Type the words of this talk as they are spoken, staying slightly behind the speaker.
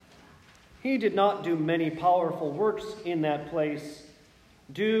He did not do many powerful works in that place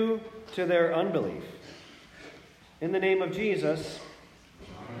due to their unbelief. In the name of Jesus,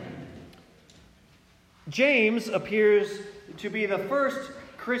 amen. James appears to be the first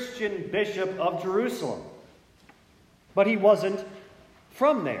Christian bishop of Jerusalem. But he wasn't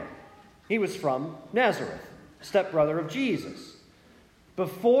from there. He was from Nazareth, stepbrother of Jesus.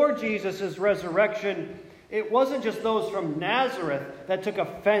 Before Jesus' resurrection, it wasn't just those from Nazareth that took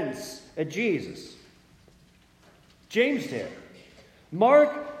offense at Jesus. James did.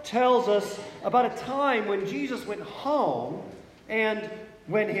 Mark tells us about a time when Jesus went home, and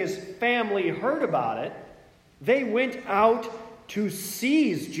when his family heard about it, they went out to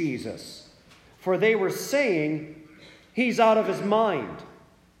seize Jesus, for they were saying, "He's out of his mind."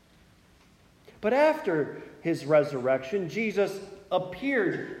 But after his resurrection, Jesus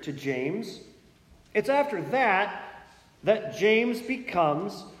appeared to James. It's after that that James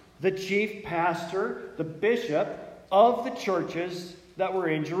becomes the chief pastor, the bishop of the churches that were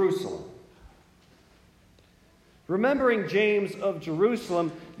in Jerusalem. Remembering James of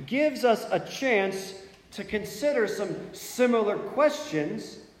Jerusalem gives us a chance to consider some similar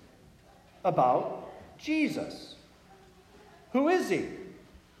questions about Jesus. Who is he?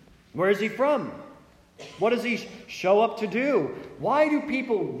 Where is he from? What does he show up to do? Why do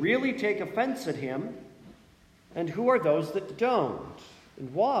people really take offense at him? And who are those that don't?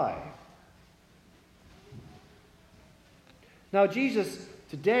 And why? Now, Jesus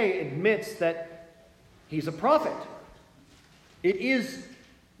today admits that he's a prophet. It is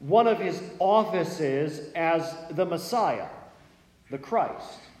one of his offices as the Messiah, the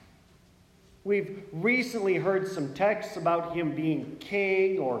Christ. We've recently heard some texts about him being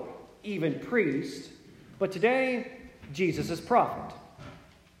king or even priest, but today, Jesus is prophet.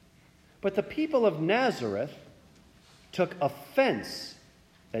 But the people of Nazareth took offense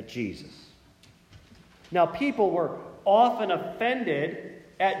at Jesus. Now, people were often offended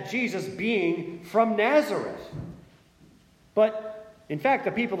at Jesus being from Nazareth. But, in fact,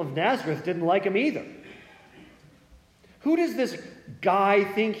 the people of Nazareth didn't like him either. Who does this guy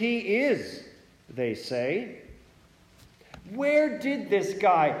think he is? They say. Where did this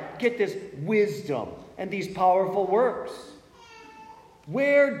guy get this wisdom and these powerful works?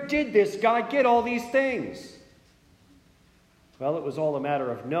 Where did this guy get all these things? Well, it was all a matter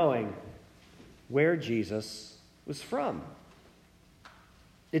of knowing where Jesus was from.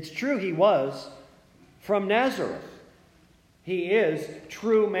 It's true he was from Nazareth. He is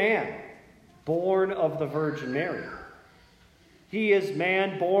true man, born of the Virgin Mary. He is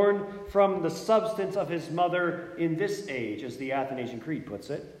man born from the substance of his mother in this age, as the Athanasian Creed puts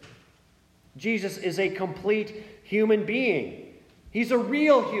it. Jesus is a complete human being. He's a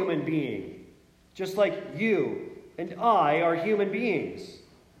real human being, just like you and I are human beings.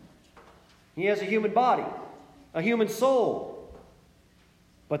 He has a human body, a human soul.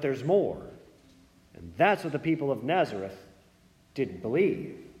 But there's more. And that's what the people of Nazareth didn't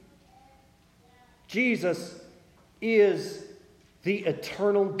believe. Jesus is the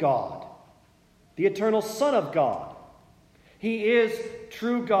eternal God, the eternal Son of God. He is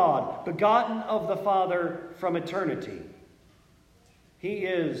true God, begotten of the Father from eternity. He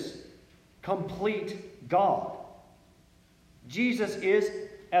is complete God. Jesus is,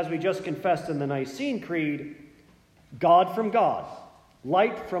 as we just confessed in the Nicene Creed, God from God,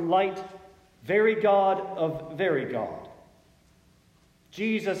 light from light, very God of very God.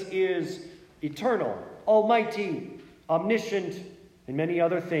 Jesus is eternal, almighty, omniscient, and many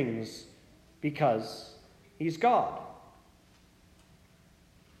other things because he's God.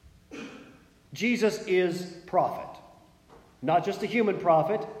 Jesus is prophet. Not just a human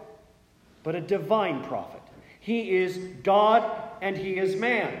prophet, but a divine prophet. He is God and he is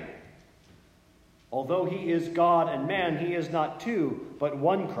man. Although he is God and man, he is not two, but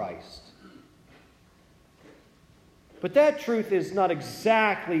one Christ. But that truth is not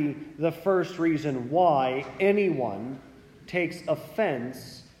exactly the first reason why anyone takes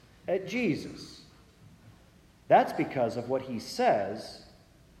offense at Jesus. That's because of what he says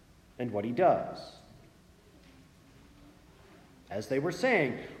and what he does. As they were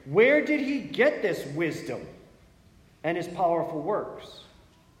saying, where did he get this wisdom and his powerful works?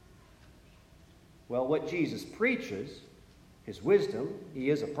 Well, what Jesus preaches, his wisdom,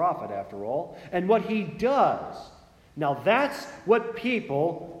 he is a prophet after all, and what he does, now that's what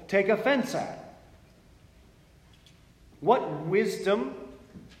people take offense at. What wisdom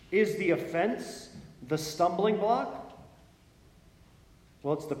is the offense, the stumbling block?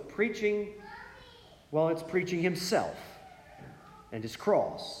 Well, it's preaching himself and his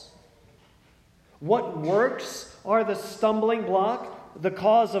cross. What works are the stumbling block? the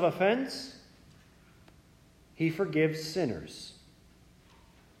cause of offense? He forgives sinners.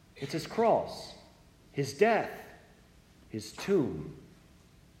 It's his cross, his death, his tomb.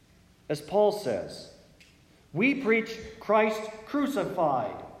 As Paul says, we preach Christ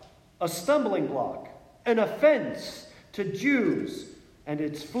crucified, a stumbling block, an offense to Jews, and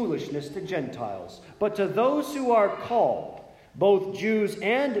its foolishness to Gentiles. But to those who are called, both Jews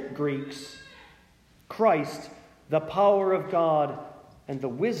and Greeks, Christ, the power of God and the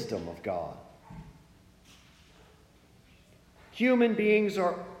wisdom of God. Human beings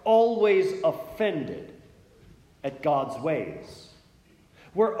are always offended at God's ways.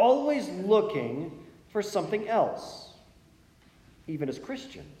 We're always looking for something else, even as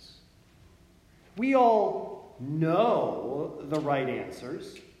Christians. We all know the right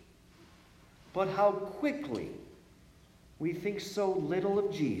answers, but how quickly we think so little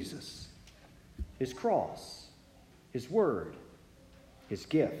of Jesus, his cross, his word, his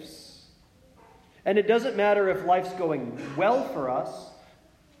gifts. And it doesn't matter if life's going well for us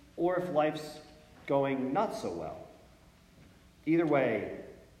or if life's going not so well. Either way,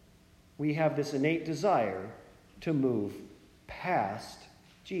 we have this innate desire to move past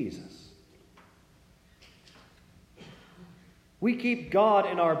Jesus. We keep God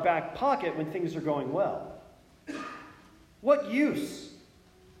in our back pocket when things are going well. What use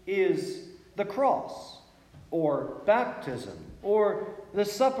is the cross, or baptism, or the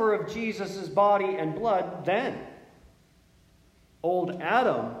supper of Jesus' body and blood then? Old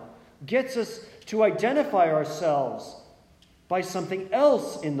Adam gets us to identify ourselves by something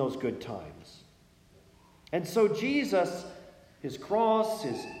else in those good times. And so Jesus, his cross,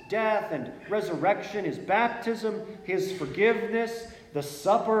 his death and resurrection, his baptism, his forgiveness, the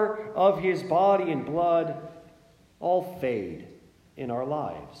supper of his body and blood, all fade in our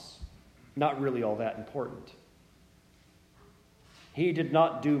lives. Not really all that important. He did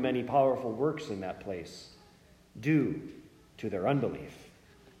not do many powerful works in that place, due to their unbelief.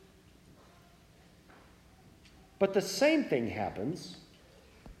 But the same thing happens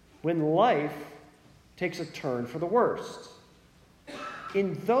when life takes a turn for the worst.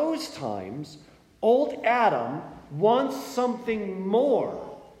 In those times, old Adam wants something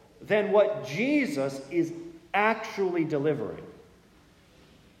more than what Jesus is actually delivering.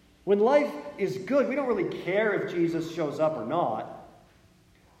 When life is good, we don't really care if Jesus shows up or not.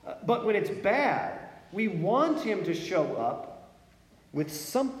 But when it's bad, we want him to show up with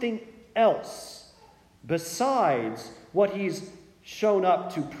something else besides what he's shown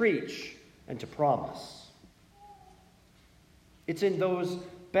up to preach and to promise. It's in those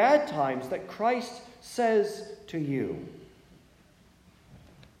bad times that Christ says to you,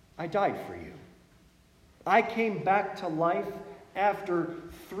 I died for you. I came back to life after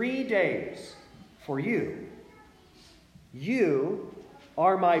 3 days for you. You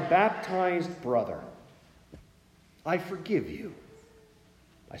are my baptized brother. I forgive you.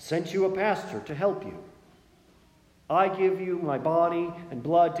 I sent you a pastor to help you. I give you my body and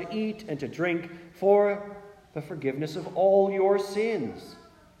blood to eat and to drink for the forgiveness of all your sins.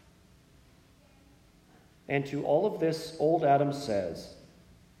 And to all of this, old Adam says,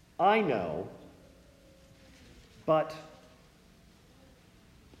 I know, but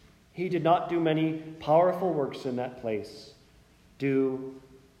he did not do many powerful works in that place due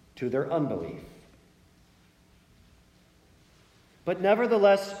to their unbelief. But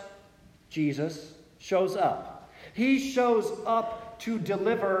nevertheless, Jesus shows up. He shows up to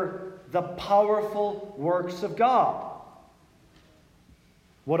deliver the powerful works of God.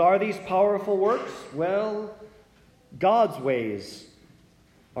 What are these powerful works? Well, God's ways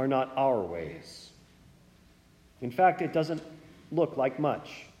are not our ways. In fact, it doesn't look like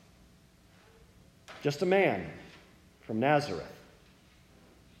much. Just a man from Nazareth.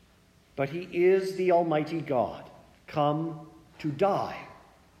 But he is the Almighty God, come to die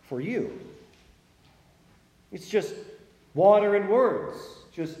for you. It's just water and words,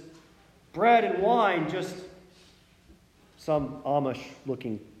 just bread and wine, just some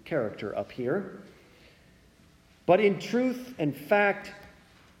Amish-looking character up here. But in truth and fact,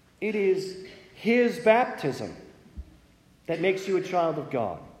 it is his baptism that makes you a child of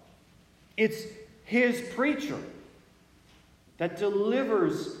God. It's his preacher that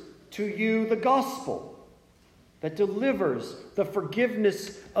delivers to you the gospel, that delivers the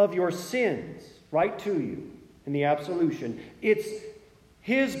forgiveness of your sins right to you in the absolution. It's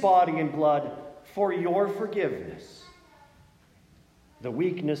his body and blood for your forgiveness. The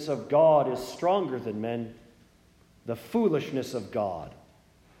weakness of God is stronger than men. The foolishness of God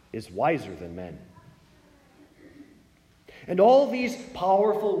is wiser than men. And all these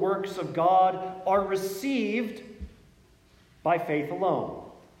powerful works of God are received by faith alone.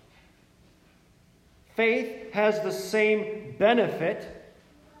 Faith has the same benefit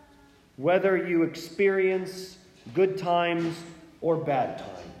whether you experience good times or bad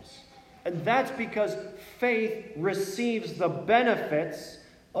times. And that's because faith receives the benefits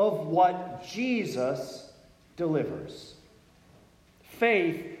of what Jesus delivers.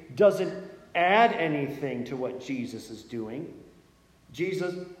 Faith doesn't add anything to what Jesus is doing.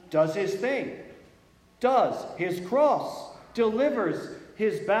 Jesus does his thing, does his cross, delivers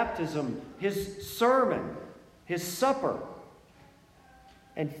his baptism, his sermon, his supper.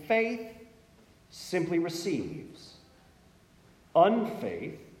 And faith simply receives.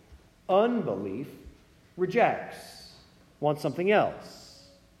 Unfaith, unbelief, rejects, wants something else,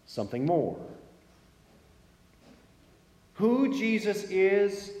 something more. Who Jesus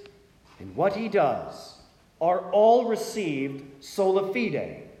is and what he does are all received sola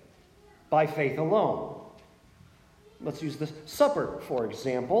fide, by faith alone. Let's use the supper, for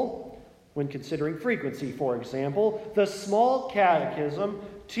example. When considering frequency, for example, the Small Catechism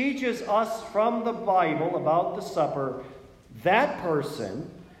teaches us from the Bible about the supper that person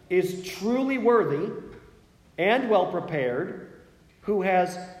is truly worthy and well prepared who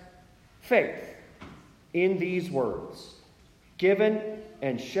has faith in these words, given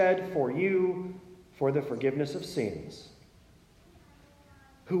and shed for you for the forgiveness of sins.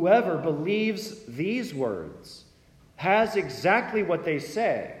 Whoever believes these words has exactly what they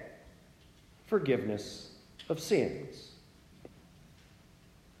say, forgiveness of sins.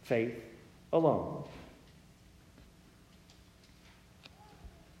 Faith alone.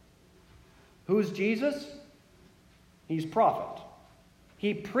 Who's Jesus? He's prophet.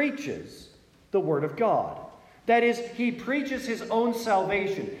 He preaches the Word of God. That is, he preaches his own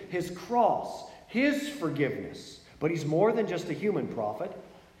salvation, his cross, his forgiveness. But he's more than just a human prophet.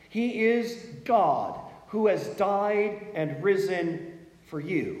 He is God who has died and risen for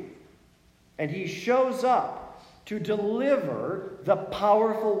you. And he shows up to deliver the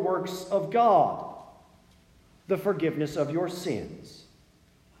powerful works of God, the forgiveness of your sins.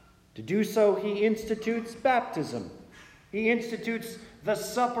 To do so, he institutes baptism. He institutes the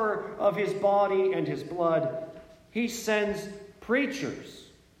supper of his body and his blood. He sends preachers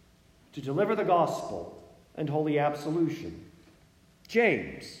to deliver the gospel and holy absolution.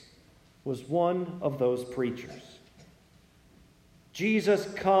 James was one of those preachers. Jesus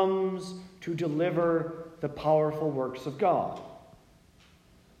comes to deliver the powerful works of God.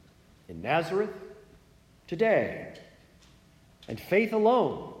 In Nazareth, today. And faith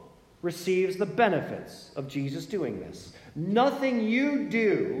alone receives the benefits of Jesus doing this. Nothing you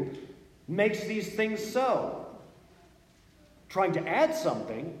do makes these things so. Trying to add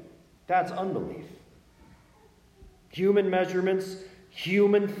something, that's unbelief. Human measurements,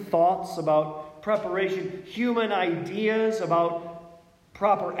 human thoughts about preparation, human ideas about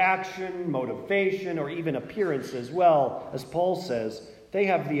proper action, motivation, or even appearances. Well, as Paul says, they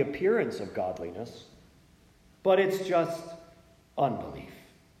have the appearance of godliness, but it's just unbelief.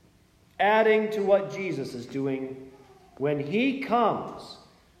 Adding to what Jesus is doing when he comes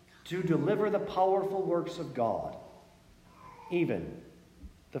to deliver the powerful works of God, even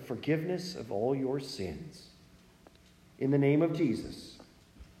the forgiveness of all your sins. In the name of Jesus,